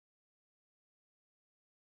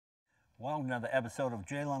Welcome to another episode of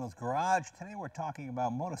Jay Leno's Garage. Today we're talking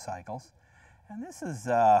about motorcycles, and this is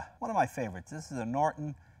one of my favorites. This is a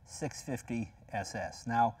Norton 650SS.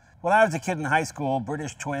 Now, when I was a kid in high school,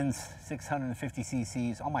 British twins,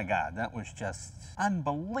 650cc's, oh my God, that was just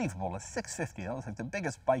unbelievable. A 650, that was like the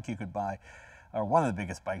biggest bike you could buy, or one of the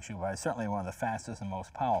biggest bikes you could buy, certainly one of the fastest and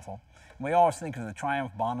most powerful. And we always think of the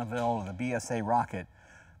Triumph Bonneville or the BSA Rocket,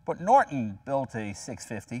 but Norton built a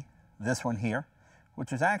 650, this one here,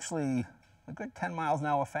 which is actually a good 10 miles an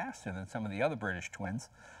hour faster than some of the other British twins.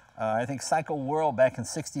 I think Cycle World back in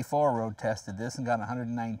 '64 road tested this and got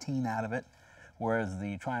 119 out of it, whereas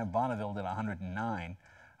the Triumph Bonneville did 109.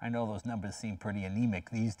 I know those numbers seem pretty anemic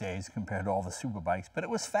these days compared to all the super bikes, but it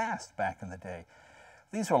was fast back in the day.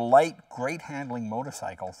 These were light, great handling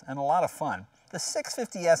motorcycles and a lot of fun. The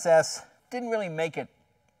 650SS didn't really make it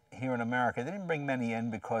here in America. They didn't bring many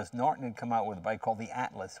in because Norton had come out with a bike called the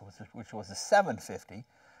Atlas, which was a 750.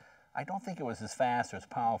 I don't think it was as fast or as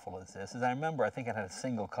powerful as this. As I remember, I think it had a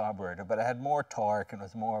single carburetor, but it had more torque and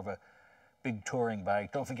was more of a big touring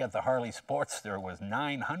bike. Don't forget the Harley Sportster was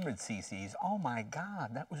 900 cc's. Oh my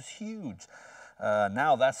God, that was huge.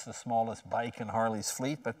 Now that's the smallest bike in Harley's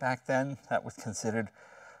fleet, but back then that was considered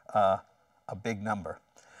a big number.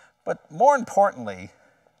 But more importantly,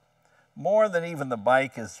 more than even the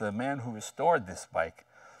bike is the man who restored this bike.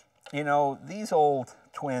 You know, these old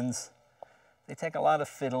twins, they take a lot of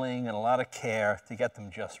fiddling and a lot of care to get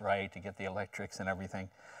them just right, to get the electrics and everything.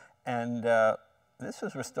 And this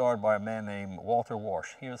was restored by a man named Walter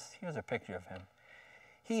Warsh. Here's a picture of him.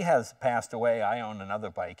 He has passed away. I own another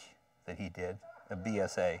bike that he did, a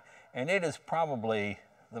BSA, and it is probably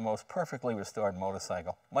the most perfectly restored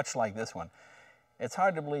motorcycle, much like this one. It's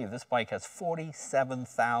hard to believe this bike has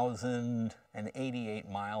 47,088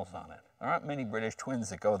 miles on it. There aren't many British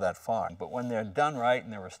twins that go that far, but when they're done right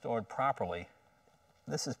and they're restored properly,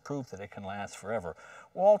 this is proof that it can last forever.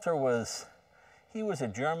 Walter was a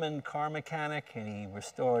German car mechanic, and he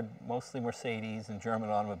restored mostly Mercedes and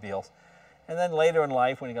German automobiles. And then later in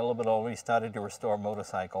life, when he got a little bit older, he started to restore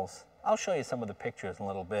motorcycles. I'll show you some of the pictures in a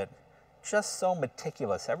little bit. Just so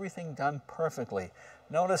meticulous, everything done perfectly.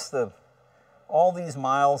 Notice all these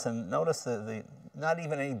miles, and notice the not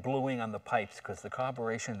even any bluing on the pipes because the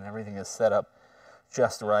carburation and everything is set up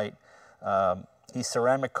just right. He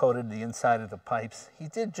ceramic coated the inside of the pipes. He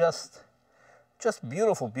did just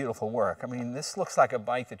beautiful, beautiful work. I mean, this looks like a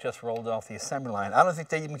bike that just rolled off the assembly line. I don't think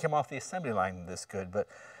they even came off the assembly line this good, but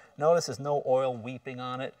notice there's no oil weeping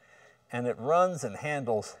on it, and it runs and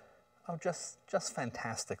handles just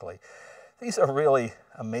fantastically. These are really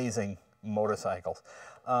amazing motorcycles.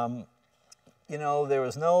 You know, there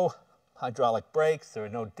was no hydraulic brakes, there were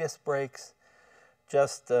no disc brakes,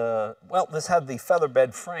 just, well, this had the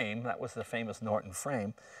featherbed frame. That was the famous Norton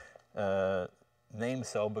frame, named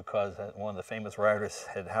so because one of the famous riders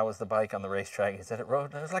said, how was the bike on the racetrack? He said, it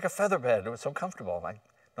was like a featherbed. It was so comfortable. I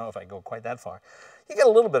don't know if I go quite that far. You get a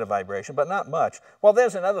little bit of vibration, but not much. Well,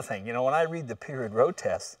 there's another thing. You know, when I read the period road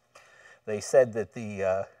tests, they said that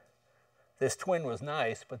this twin was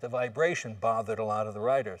nice, but the vibration bothered a lot of the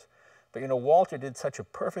riders. But you know, Walter did such a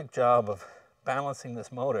perfect job of balancing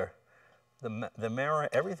this motor. The mirror,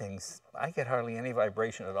 everything's, I get hardly any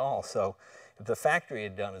vibration at all. So if the factory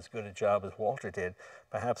had done as good a job as Walter did,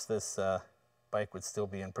 perhaps this bike would still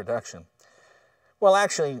be in production. Well,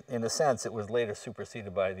 actually, in a sense, it was later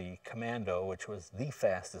superseded by the Commando, which was the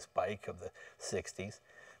fastest bike of the 60s.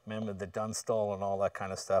 Remember the Dunstall and all that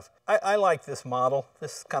kind of stuff. I like this model.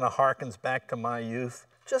 This kind of harkens back to my youth.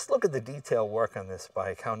 Just look at the detail work on this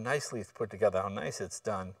bike, how nicely it's put together, how nice it's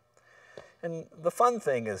done. And the fun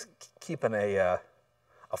thing is keeping a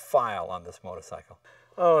file on this motorcycle.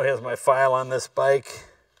 Oh, here's my file on this bike.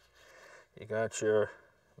 You got your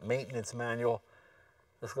maintenance manual.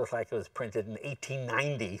 This looks like it was printed in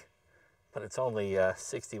 1890, but it's only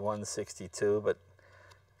 61, 62, but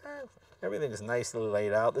everything is nicely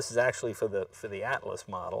laid out. This is actually for the Atlas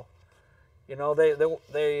model. You know,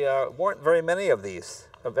 there weren't very many of these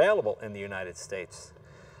available in the United States.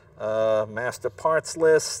 Master parts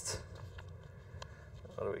list.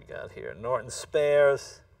 What do we got here? Norton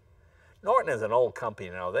spares. Norton is an old company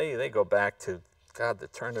now. They go back to, God, the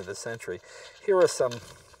turn of the century. Here are some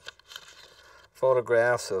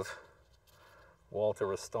photographs of Walter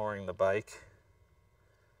restoring the bike.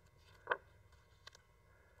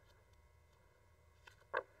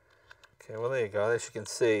 Okay, well, there you go. As you can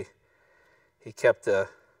see, he kept a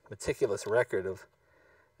meticulous record of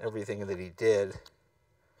everything that he did.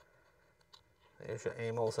 There's your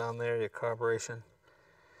amyls on there, your carburation.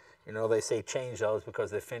 You know, they say change those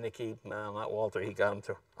because they're finicky. No, not Walter. He got them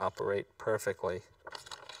to operate perfectly.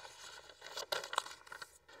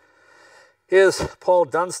 Here's Paul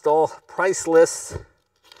Dunstall price list.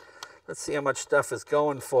 Let's see how much stuff is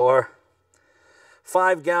going for.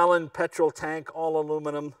 5-gallon petrol tank, all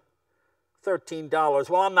aluminum, $13.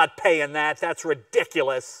 Well, I'm not paying that. That's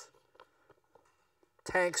ridiculous.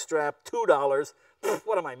 Tank strap, $2.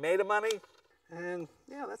 What am I, made of money? And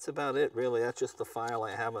yeah, that's about it, really. That's just the file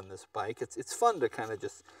I have on this bike. It's fun to kind of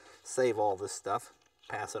just save all this stuff,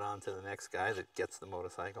 pass it on to the next guy that gets the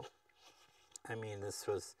motorcycle. I mean, this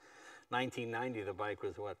was 1990. The bike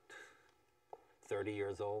was, what, 30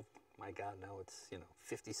 years old? My God, now it's,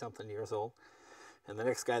 50-something years old. And the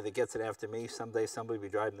next guy that gets it after me, someday somebody will be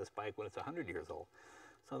driving this bike when it's 100 years old.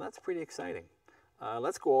 So that's pretty exciting.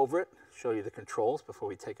 Let's go over it, show you the controls before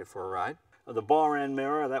we take it for a ride. The bar end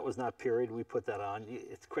mirror, that was not period. We put that on.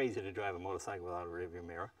 It's crazy to drive a motorcycle without a rearview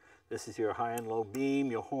mirror. This is your high and low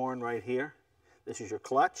beam, your horn right here. This is your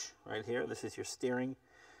clutch right here. This is your steering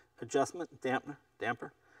adjustment,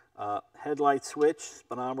 damper. Headlight switch,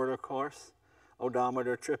 speedometer, of course.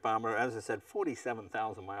 Odometer, tripometer. As I said,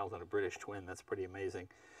 47,000 miles on a British Twin. That's pretty amazing.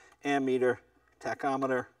 Ammeter,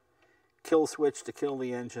 tachometer, kill switch to kill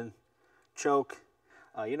the engine, choke.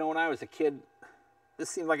 When I was a kid, this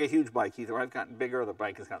seemed like a huge bike. Either I've gotten bigger or the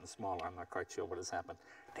bike has gotten smaller. I'm not quite sure what has happened.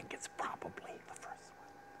 I think it's probably the first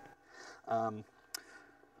one.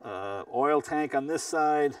 Oil tank on this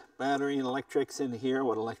side, battery and electrics in here,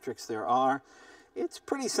 what electrics there are. It's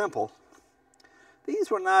pretty simple.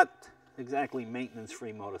 These were not exactly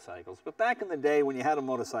maintenance-free motorcycles, but back in the day when you had a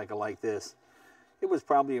motorcycle like this, it was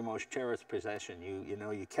probably your most cherished possession.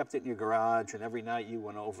 You kept it in your garage, and every night you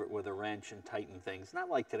went over it with a wrench and tightened things. Not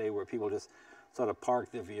like today where people just sort of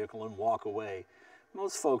park their vehicle and walk away.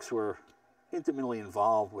 Most folks were intimately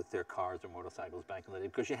involved with their cars or motorcycles back in the day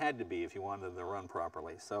because you had to be if you wanted them to run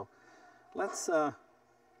properly. So let's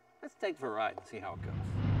take it for a ride and see how it goes.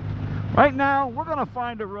 Right now, we're going to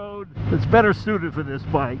find a road that's better suited for this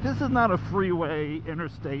bike. This is not a freeway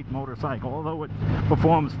interstate motorcycle, although it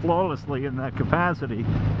performs flawlessly in that capacity.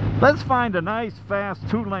 Let's find a nice, fast,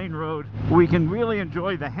 2-lane road where we can really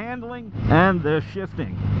enjoy the handling and the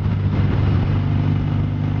shifting.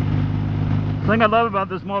 The thing I love about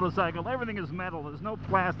this motorcycle, everything is metal. There's no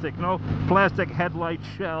plastic headlight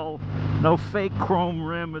shell, no fake chrome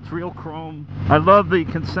rim. It's real chrome. I love the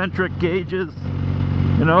concentric gauges.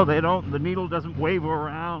 The needle doesn't waver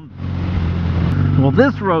around. Well,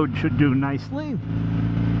 this road should do nicely.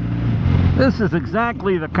 This is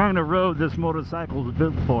exactly the kind of road this motorcycle is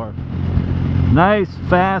built for. Nice,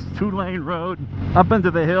 fast, 2-lane road, up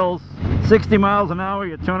into the hills. 60 miles an hour,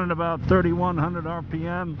 you're turning about 3,100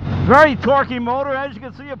 RPM. Very torquey motor. As you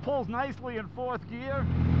can see, it pulls nicely in 4th gear.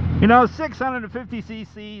 650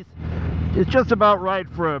 cc's. It's just about right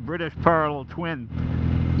for a British parallel twin.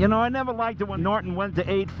 I never liked it when Norton went to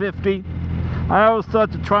 850. I always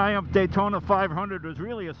thought the Triumph Daytona 500 was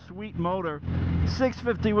really a sweet motor.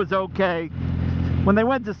 650 was okay. When they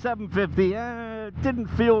went to 750, it didn't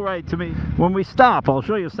feel right to me. When we stop, I'll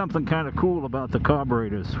show you something kind of cool about the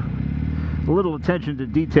carburetors. A little attention to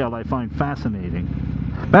detail I find fascinating.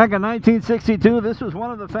 Back in 1962, this was one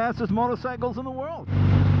of the fastest motorcycles in the world.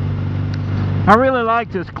 I really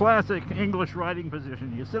like this classic English riding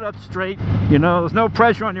position. You sit up straight, there's no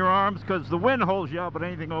pressure on your arms because the wind holds you up at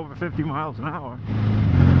anything over 50 miles an hour.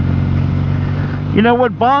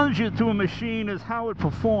 What bonds you to a machine is how it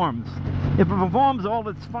performs. If it performs all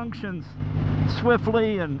its functions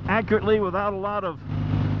swiftly and accurately without a lot of,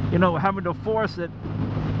 having to force it,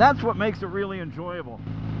 that's what makes it really enjoyable.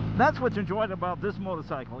 That's what's enjoyable about this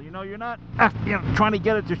motorcycle. You're not trying to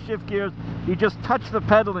get it to shift gears. You just touch the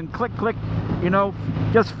pedal and click, click,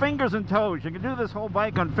 just fingers and toes. You can do this whole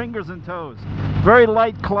bike on fingers and toes. Very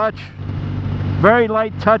light clutch, very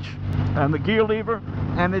light touch on the gear lever,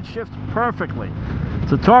 and it shifts perfectly.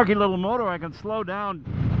 It's a torquey little motor. I can slow down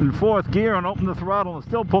in 4th gear and open the throttle and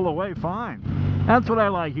still pull away fine. That's what I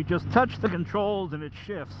like. You just touch the controls and it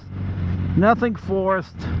shifts. Nothing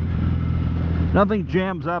forced. Nothing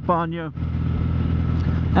jams up on you.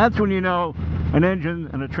 That's when you know an engine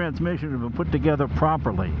and a transmission have been put together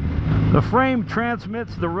properly. The frame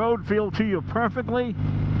transmits the road feel to you perfectly.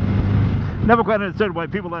 Never quite understood why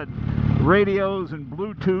people had radios and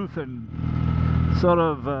Bluetooth and sort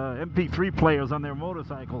of MP3 players on their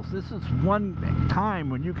motorcycles. This is one time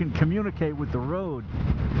when you can communicate with the road.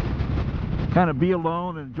 Kind of be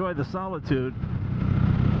alone and enjoy the solitude.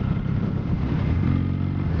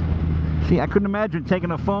 See, I couldn't imagine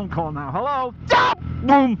taking a phone call now. Hello? Stop!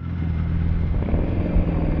 Boom!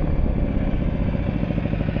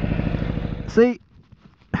 See,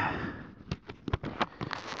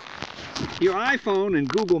 your iPhone and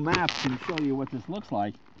Google Maps can show you what this looks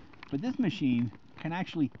like, but this machine can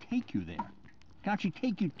actually take you there. can actually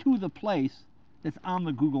take you to the place that's on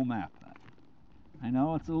the Google map. I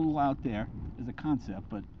know it's a little out there as a concept,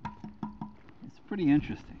 but it's pretty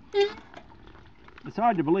interesting. It's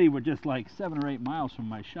hard to believe we're just like 7 or 8 miles from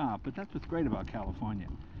my shop, but that's what's great about California.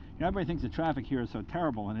 You know, everybody thinks the traffic here is so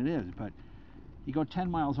terrible, and it is, but you go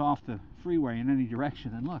 10 miles off the freeway in any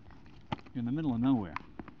direction, and look, you're in the middle of nowhere.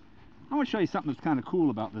 I want to show you something that's kind of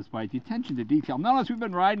cool about this bike, the attention to detail. Notice we've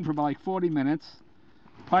been riding for about like 40 minutes.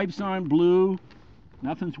 Pipes aren't blue,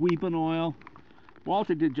 nothing's weeping oil.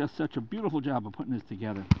 Walter did just such a beautiful job of putting this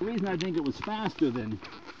together. The reason I think it was faster than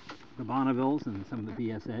the Bonnevilles and some of the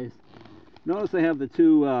BSAs, notice they have the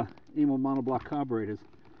two Emo monoblock carburetors.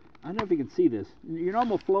 I don't know if you can see this. Your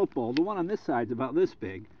normal float bowl, the one on this side is about this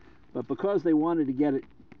big, but because they wanted to get it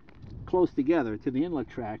close together to the inlet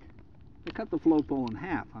track, they cut the float bowl in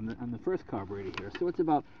half on the first carburetor here. So it's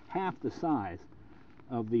about half the size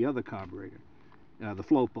of the other carburetor. The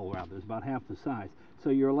float bowl rather is about half the size.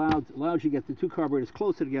 So you're allows you to get the two carburetors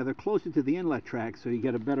closer together, closer to the inlet track, so you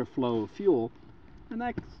get a better flow of fuel, and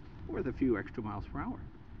that's worth a few extra miles per hour.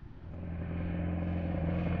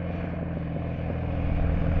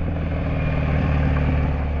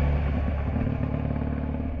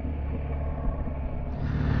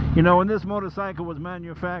 You know, when this motorcycle was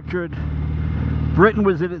manufactured, Britain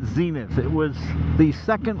was at its zenith. It was the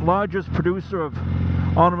second largest producer of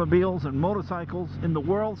automobiles and motorcycles in the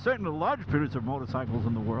world, certainly the largest producer of motorcycles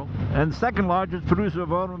in the world, and second largest producer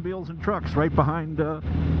of automobiles and trucks, right behind the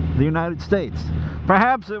United States.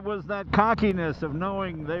 Perhaps it was that cockiness of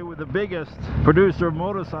knowing they were the biggest producer of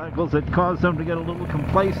motorcycles that caused them to get a little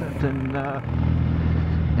complacent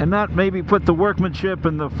and not maybe put the workmanship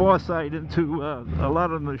and the foresight into a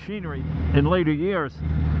lot of the machinery in later years.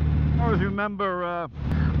 I always remember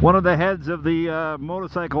one of the heads of the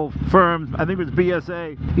motorcycle firm, I think it was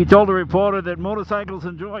BSA, he told a reporter that motorcycles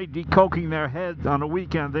enjoy decoking their heads on a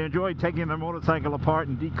weekend. They enjoy taking their motorcycle apart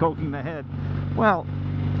and decoking the head. Well,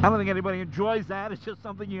 I don't think anybody enjoys that. It's just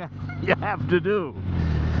something you have to do.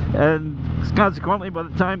 And consequently, by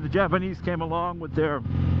the time the Japanese came along with their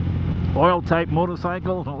oil-type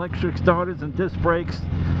motorcycles, electric starters, and disc brakes,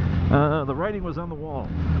 the writing was on the wall.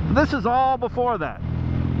 This is all before that.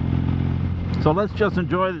 So let's just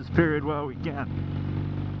enjoy this period while we can.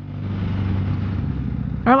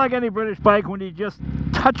 I like any British bike, when you just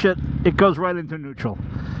touch it, it goes right into neutral.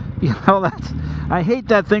 You know, I hate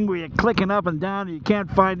that thing where you're clicking up and down and you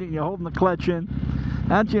can't find it and you're holding the clutch in.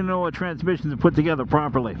 That's, you know, a transmission is put together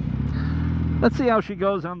properly. Let's see how she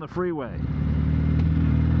goes on the freeway.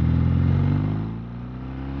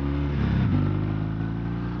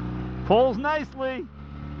 Pulls nicely.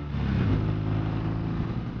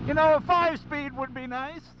 You know, a 5-speed would be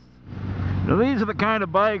nice. Now, these are the kind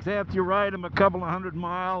of bikes, after you ride them a couple of 100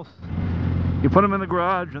 miles, you put them in the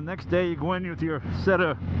garage, and the next day you go in with your set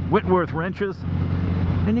of Whitworth wrenches,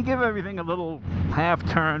 and you give everything a little half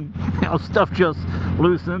turn. You know, stuff just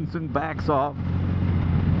loosens and backs off.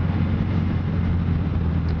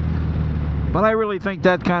 But I really think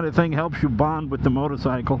that kind of thing helps you bond with the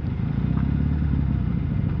motorcycle.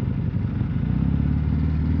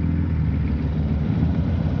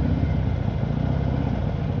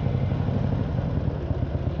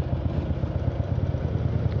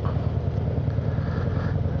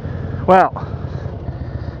 Well,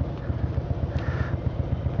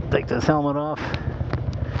 take this helmet off.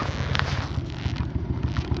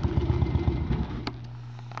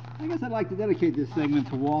 I guess I'd like to dedicate this segment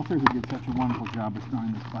to Walter, who did such a wonderful job of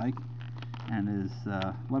storing this bike, and his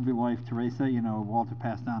lovely wife, Teresa. You know, Walter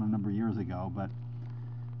passed on a number of years ago, but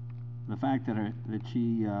the fact that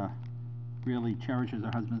she really cherishes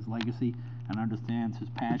her husband's legacy and understands his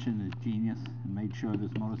passion, his genius, and made sure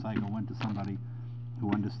this motorcycle went to somebody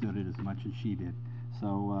who understood it as much as she did.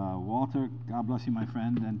 So, Walter, God bless you, my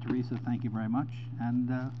friend, and Teresa, thank you very much, and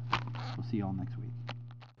we'll see you all next week.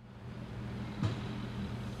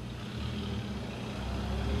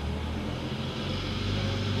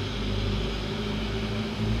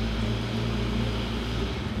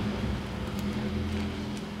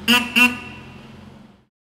 Mm-hmm.